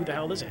 So I don't know who the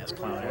hell this ass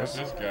clown What's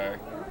is. this guy?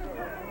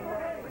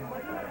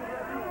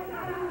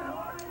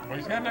 Well,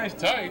 he's got nice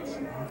tights.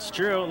 It's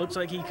true. It looks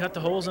like he cut the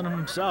holes in them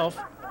himself.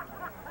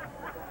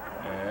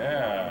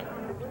 Yeah.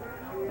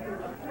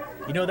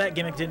 You know, that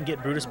gimmick didn't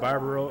get Brutus the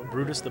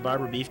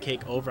Barber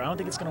Beefcake over. I don't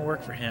think it's going to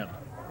work for him.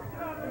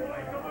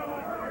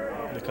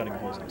 The cutting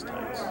holes in his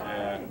tights.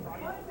 Yeah.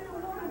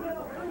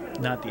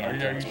 Not the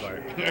entrance are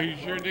part. Are you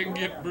sure it didn't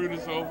get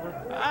Brutus over?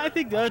 I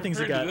think the other things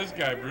that got... This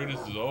guy, Brutus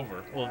is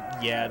over. Well,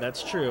 yeah,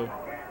 that's true.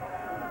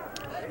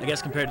 I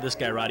guess compared to this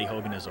guy, Roddy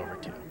Hogan is over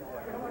too.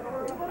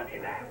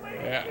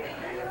 Yeah.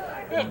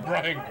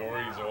 Brian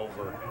Gory's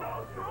over.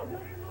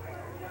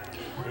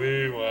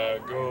 We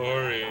want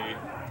Gory.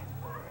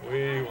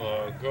 We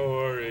want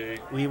Gory.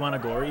 We want a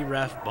gory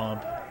ref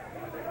bump.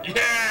 Yeah!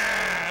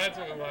 That's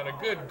what we want. A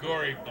good,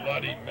 gory,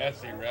 bloody,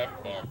 messy ref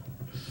bump.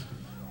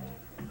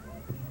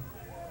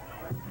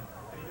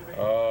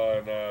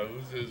 And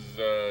who's his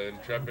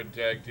intrepid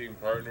tag team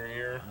partner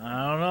here?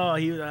 I don't know.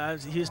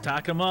 He was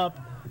talking him up.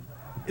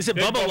 Is it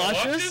Bubba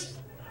Luscious?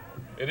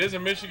 It is a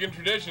Michigan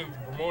tradition. The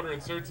promoter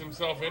inserts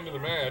himself into the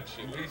match,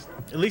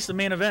 At least the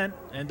main event.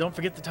 And don't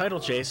forget the title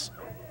chase.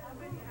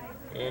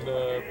 And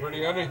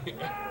pretty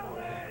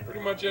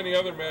much any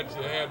other match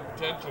that had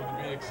potential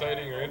to be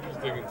exciting or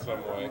interesting in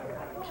some way.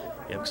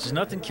 Yeah, because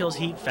nothing kills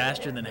heat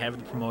faster than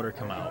having the promoter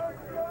come out.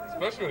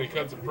 Especially when he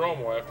cuts a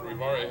promo after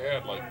we've already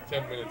had like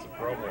 10 minutes of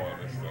promo on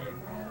this thing.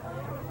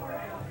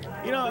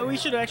 You know, we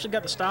should have actually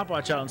got the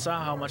stopwatch out and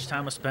saw how much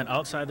time was spent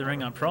outside the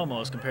ring on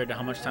promos compared to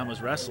how much time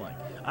was wrestling.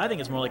 I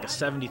think it's more like a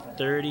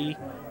 70-30,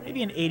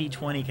 maybe an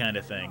 80-20 kind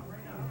of thing.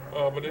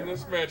 Oh, but in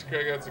this match,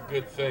 Craig, that's a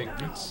good thing.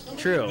 It's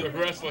true. The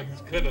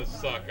wrestling's gonna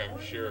suck, I'm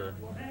sure.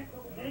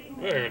 I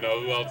don't even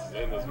know who else is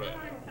in this match.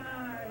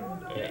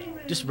 Yeah.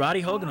 Just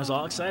Roddy Hogan was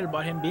all excited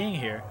about him being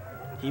here.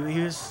 He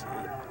was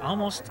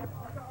almost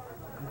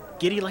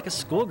giddy like a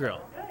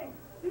schoolgirl.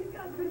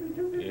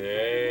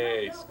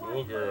 Yay,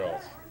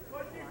 schoolgirls.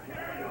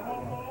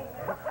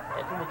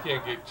 How come we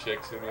can't get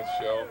chicks in this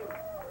show?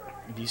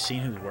 Have you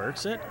seen who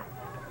works it?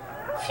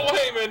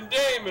 Flamin'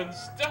 Damon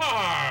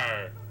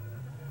Star!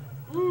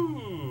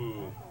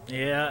 Woo!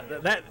 Yeah,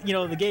 that you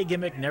know, the gay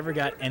gimmick never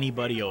got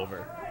anybody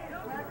over.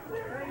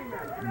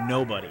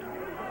 Nobody.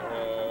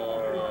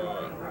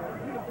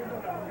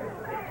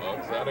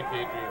 Exotic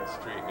Adrian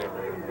Street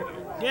never admitted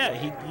he was. Yeah,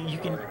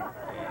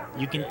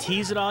 you can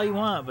tease it all you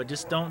want, but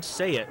just don't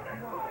say it.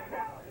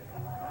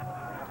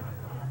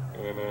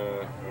 And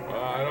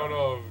well, I don't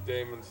know if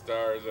Damon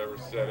Starr has ever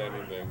said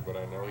anything, but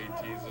I know he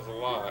teases a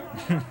lot.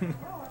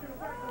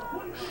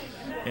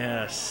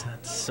 Yes,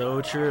 that's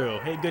so true.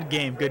 Hey, good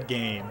game, good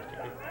game.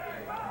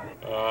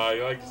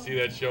 You like to see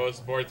that show of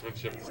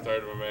sportsmanship at the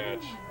start of a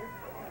match.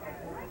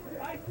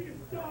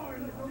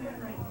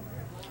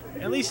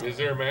 At least Is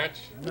there a match?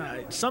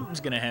 something's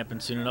gonna happen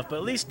soon enough. But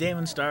at least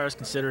Damon Starr is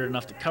considerate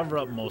enough to cover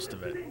up most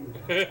of it.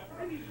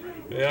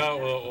 Yeah,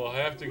 we'll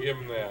have to give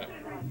him that.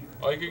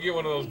 Oh, you could get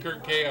one of those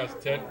Kurt Chaos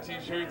tent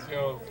T-shirts,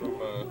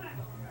 from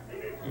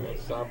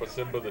Samba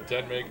Simba the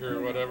tent maker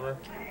or whatever.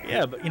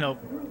 Yeah, but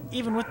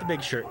even with the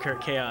big shirt,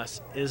 Kurt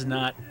Chaos is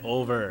not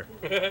over.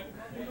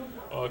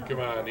 Oh, come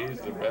on, he's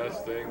the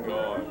best thing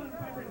going.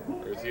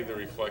 Or is he the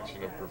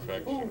reflection of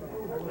perfection?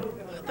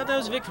 I thought that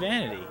was Vic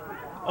Vanity.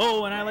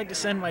 Oh, and I'd like to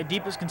send my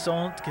deepest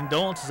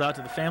condolences out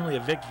to the family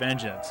of Vic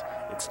Vengeance.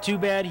 It's too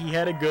bad he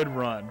had a good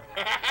run.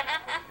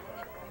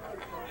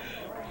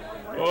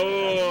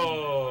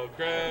 Oh,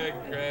 Craig.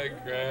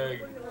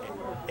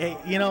 Hey,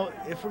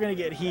 if we're going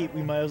to get heat,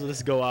 we might as well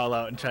just go all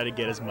out and try to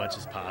get as much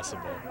as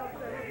possible.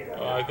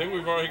 I think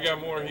we've already got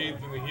more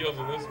heat than the heels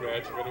in this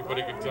match, if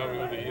anybody can tell me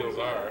who the heels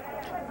are.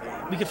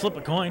 We could flip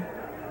a coin.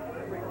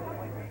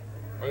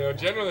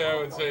 Generally I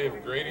would say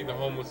if Grady the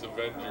Homeless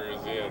Avenger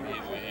is in,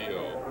 he's a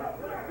heel.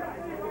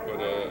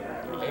 But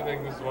I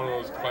think this is one of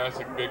those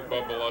classic Big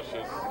Bubba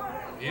Luscious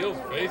heels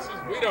faces.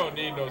 We don't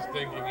need no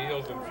stinking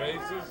heels and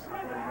faces.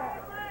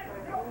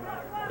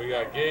 We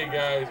got gay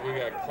guys, we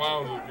got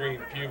clowns with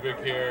green pubic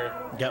hair.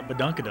 You got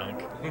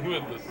Badunkadunk.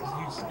 With the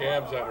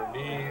scabs on her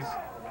knees.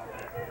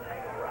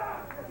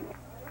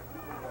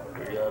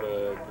 We got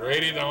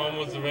Grady the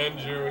Homeless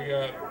Avenger. We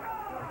got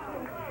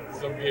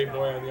some gay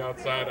boy on the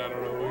outside. I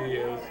don't know who he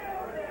is.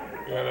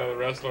 We got another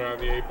wrestler on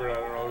the apron. I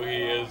don't know who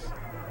he is.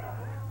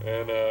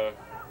 And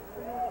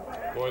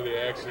boy, the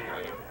action.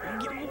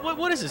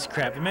 What is this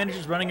crap? The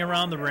manager's running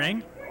around the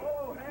ring?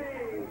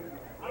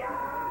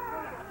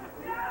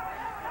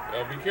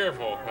 Be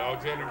careful.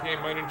 Alexander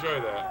Kane might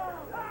enjoy that.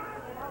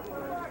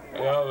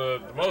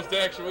 The most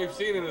action we've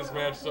seen in this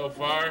match so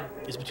far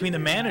is between the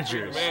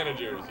managers.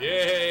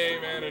 Yay,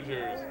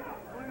 managers.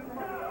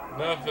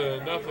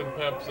 Nothing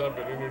peps up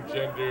an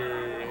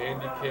intergender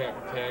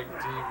handicap tag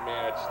team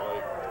match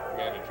like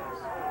managers.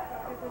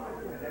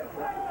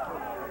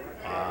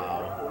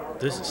 Wow,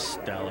 this is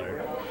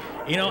stellar.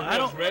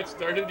 Has match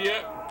started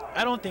yet?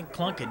 I don't think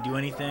Clunk could do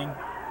anything.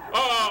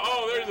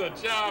 Oh, there's a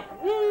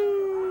chop.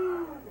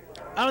 Woo!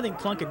 I don't think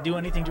Clunk could do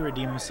anything to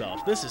redeem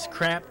himself. This is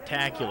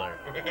crap-tacular.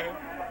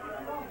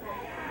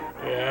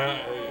 Yeah,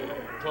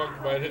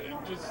 Clunk might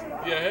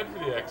head for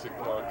the exit,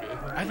 Clunk.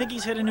 I think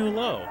he's hit a new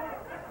low.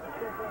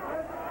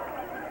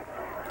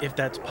 If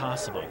that's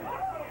possible.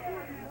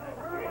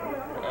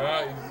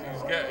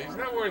 He's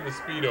not wearing the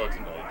Speedo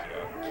tonight,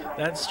 Joe.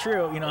 That's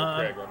true,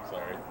 Craig, I'm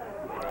sorry.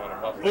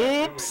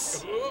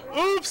 Oops!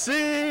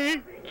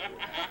 Oopsie!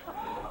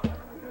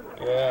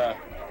 Yeah.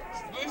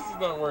 At least he's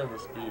not wearing the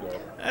Speedo.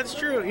 That's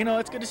true.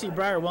 It's good to see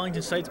Briar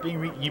Wellington sites being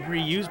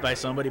reused by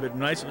somebody, but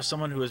nice for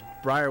someone who is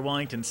Briar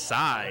Wellington's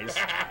size.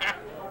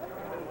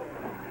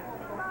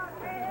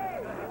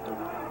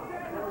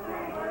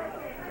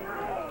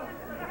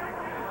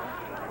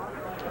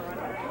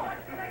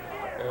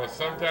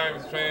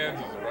 Sometimes fans,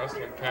 as a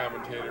wrestling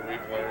commentator, we've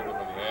learned that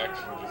when the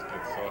action just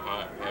gets so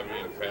hot and heavy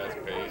and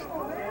fast-paced,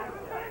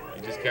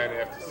 you just kind of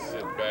have to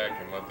sit back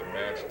and let the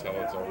match tell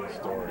its own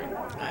story.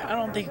 I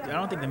don't think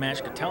the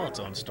match could tell its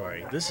own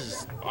story. This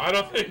is. I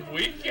don't think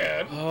we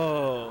can.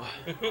 Oh.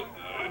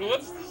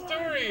 What's the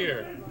story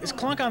here? Is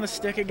Clunk on the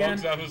stick again?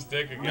 Clunk's on the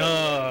stick again.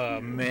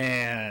 Oh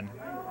man.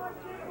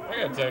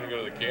 I got time to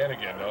go to the can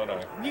again, don't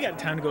I? You got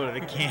time to go to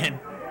the can.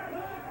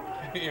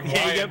 You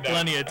got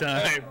plenty of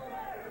time.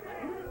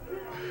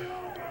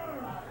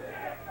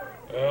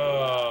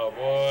 Oh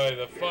boy,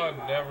 the fun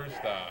never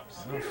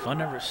stops. Oh, fun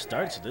never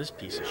starts with this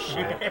piece of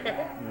shit.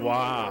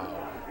 Wow.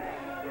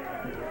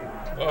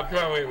 Oh, come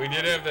on, wait. We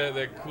did have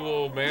that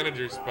cool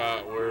manager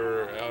spot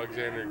where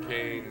Alexander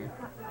Kane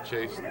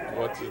chased,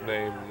 what's his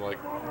name,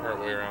 like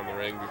partway around the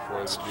ring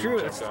before the dude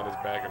jumped on his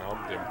back and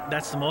humped him.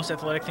 That's the most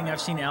athletic thing I've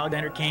seen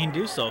Alexander Kane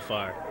do so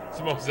far. It's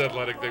the most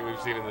athletic thing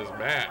we've seen in this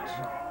match.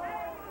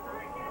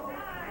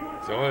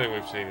 It's the only thing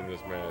we've seen in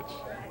this match.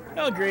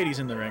 Oh, Grady's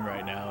in the ring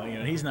right now.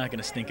 He's not going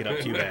to stink it up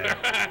too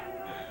bad.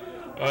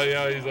 Oh,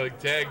 yeah, he's like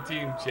tag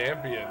team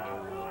champion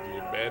of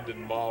the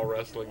Abandoned Mall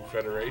Wrestling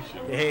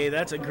Federation. Hey,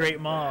 that's a great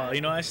mall.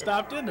 I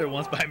stopped in there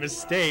once by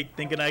mistake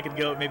thinking I could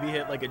go maybe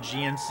hit like a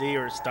GNC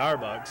or a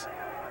Starbucks.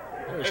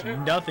 There's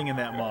nothing in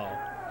that mall.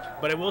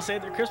 But I will say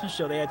at their Christmas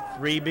show they had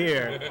free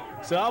beer.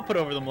 So I'll put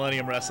over the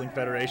Millennium Wrestling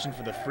Federation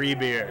for the free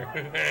beer.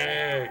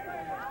 Hey.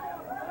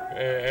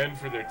 And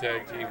for their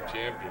tag team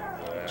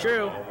champions.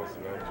 True. Almost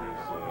Avengers,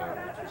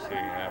 which we're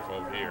seeing half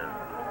of here.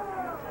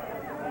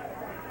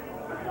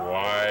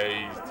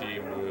 Wise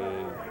team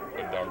with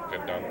a dunk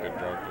Bunka Dunka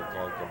Drunka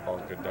Clunka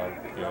Bunka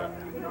Dunka Clown.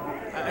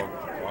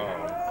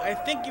 I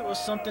think it was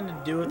something to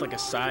do with like a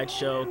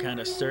sideshow kind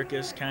of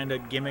circus kind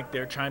of gimmick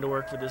they're trying to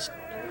work for this.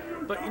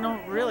 But you know,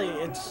 really,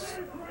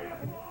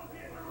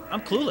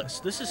 I'm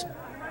clueless. This is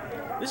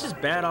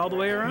bad all the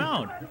way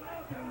around.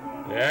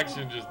 The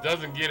action just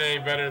doesn't get any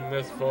better than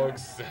this,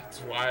 folks. That's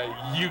why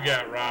you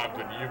got robbed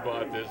when you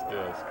bought this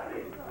disc.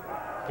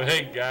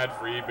 Thank God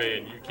for eBay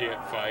and you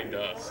can't find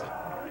us.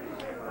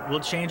 We'll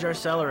change our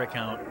seller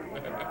account.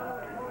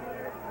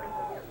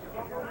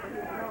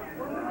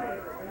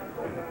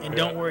 And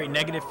don't worry,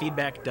 negative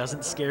feedback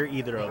doesn't scare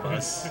either of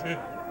us.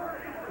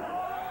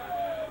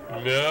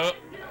 No.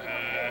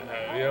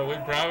 Yeah, we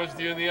promised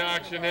you in the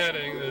auction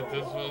heading that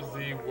this was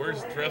the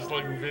worst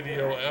wrestling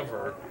video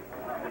ever.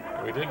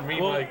 We didn't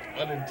mean like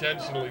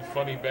unintentionally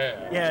funny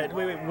bad. Yeah,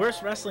 wait,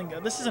 worst wrestling.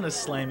 This isn't a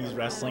Slammy's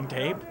wrestling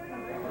tape.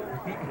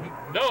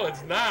 No,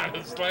 it's not.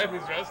 It's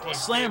Slammy's wrestling.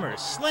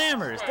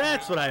 Slammers.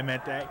 That's what I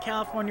meant. That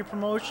California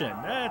promotion.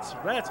 That's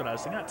what I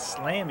was saying. Not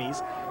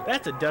Slammy's.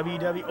 That's a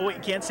WW. Oh wait,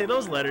 you can't say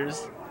those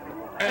letters.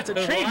 That's a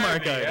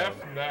trademark item.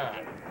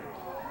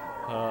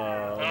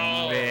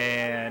 Oh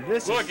man,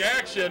 this look is...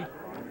 action.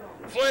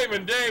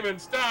 Flamin' Damon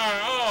Star.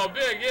 Oh,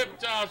 big hip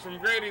toss from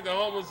Grady the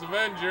Homeless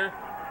Avenger.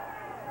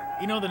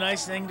 You know the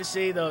nice thing to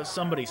see though,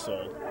 somebody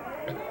sold.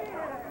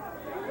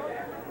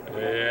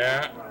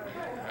 Yeah.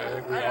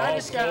 I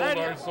just got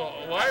our soul.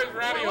 Why is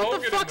Roddy Hogan?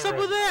 What the fuck's up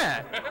with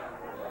that?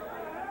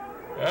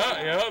 Well,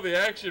 you know, the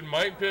action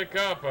might pick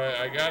up.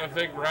 I gotta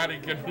think Roddy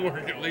can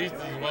work at least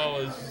as well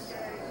as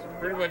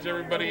pretty much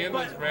everybody in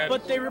this match.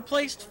 But they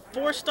replaced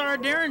 4-star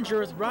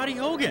Derringer with Roddy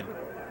Hogan.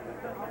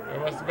 There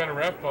must have been a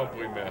ref bump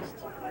we missed.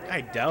 I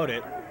doubt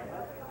it.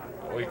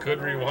 We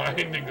could rewind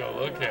and go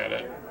look at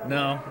it.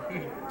 No,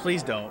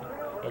 please don't.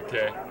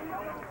 Okay.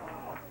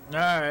 All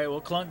right,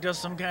 well, Clunk does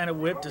some kind of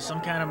whip to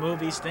some kind of move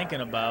he's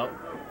thinking about.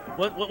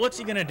 What's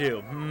he gonna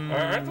do?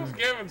 Aren't those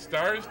Gavin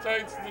Star's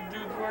tights the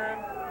dude's wearing?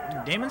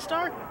 Damon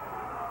Star?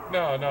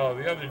 No,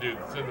 the other dude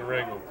that's in the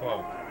ring with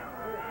Clunk.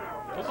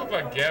 Those look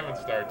like Gavin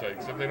Star tights.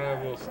 Except they don't have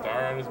a little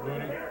star on his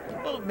booty.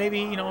 Well, maybe,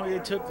 you know,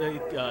 it took the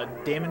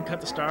Damon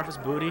cut the star off his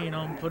booty, you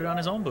know, and put it on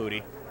his own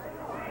booty.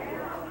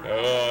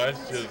 Oh,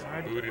 that's just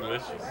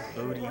bootylicious.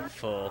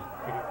 Bootyful.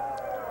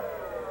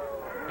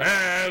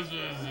 This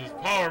is his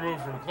power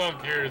move from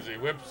Clunk here as he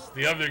whips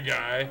the other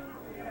guy.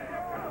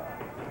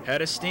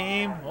 Head of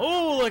steam.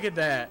 Oh, look at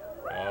that.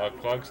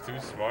 Clunk's too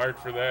smart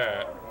for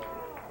that.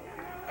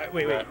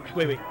 Wait.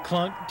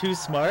 Clunk too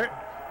smart?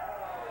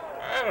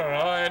 I don't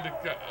know. I had to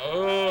cut.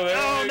 Oh,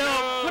 there we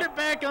go. Put it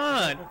back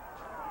on.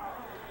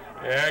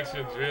 The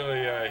action's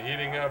really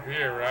heating up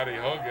here. Roddy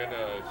Hogan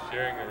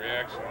sharing the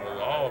reaction with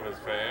all of his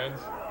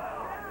fans.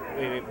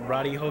 Wait,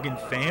 Roddy Hogan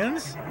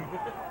fans?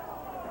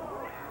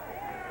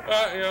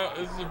 You know,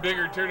 this is a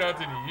bigger turnout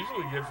than you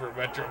usually get for a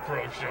Metro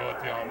Pro show at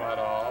the Almada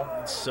Hall.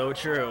 It's so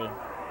true.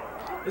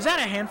 Is that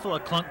a handful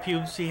of Clunk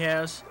pubes he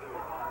has?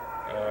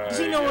 Does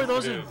he know where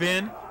those have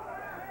been?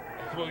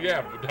 Well,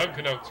 yeah, but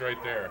Dunkanuck's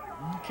right there.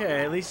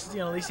 Okay, at least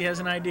he has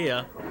an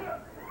idea.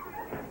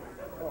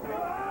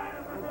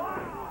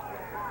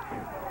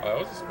 That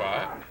was a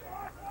spot.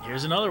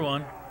 Here's another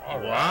one. All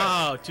right.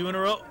 Wow, 2 in a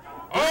row.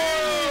 Oh!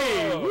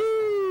 Hey!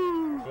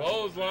 Woo!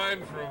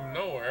 Clothesline from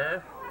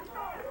nowhere.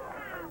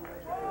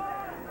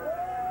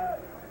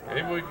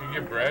 Maybe we could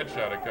get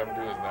Bradshaw to come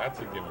do his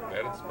Nazi gimmick.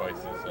 That'd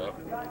spice this up.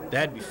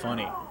 That'd be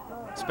funny,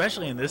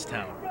 especially in this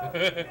town.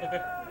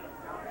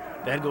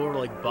 That'd go over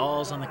like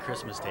balls on the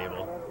Christmas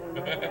table.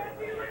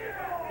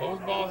 What was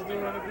balls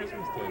doing on the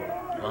Christmas table?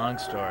 Long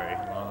story.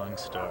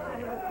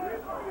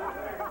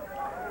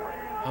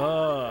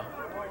 Oh,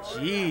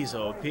 jeez,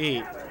 oh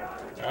Pete.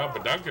 Oh,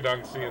 but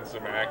Dunkadunk's seeing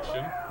some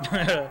action.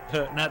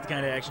 Not the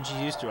kind of action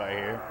she's used to, I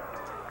hear.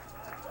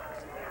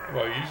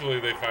 Well, usually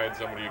they find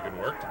somebody who can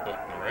work to put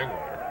in the ring with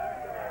her.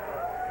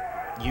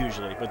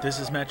 Usually, but this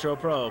is Metro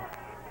Pro.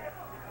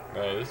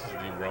 No, this is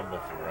the Rumble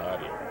for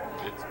Roddy.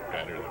 It's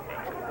better than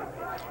Metro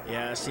Pro.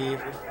 Yeah, see,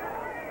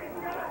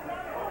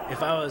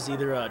 if I was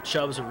either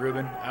Chubbs or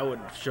Ruben, I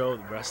wouldn't show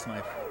the rest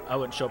of I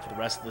wouldn't show up for the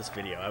rest of this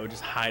video. I would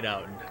just hide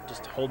out and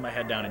just hold my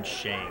head down in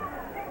shame.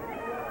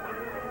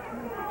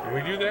 Can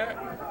we do that?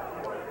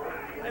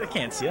 They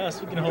can't see us.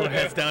 We can hold our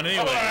heads down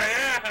anyway. Oh,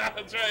 yeah,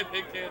 that's right.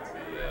 They can't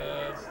see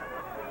us.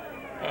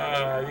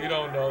 You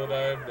don't know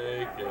that I'm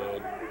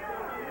naked.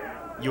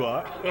 You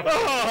are?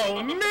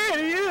 Oh, man,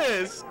 he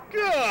is.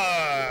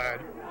 God.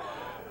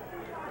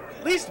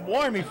 At least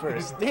warn me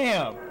first.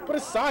 Damn. Put a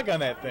sock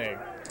on that thing.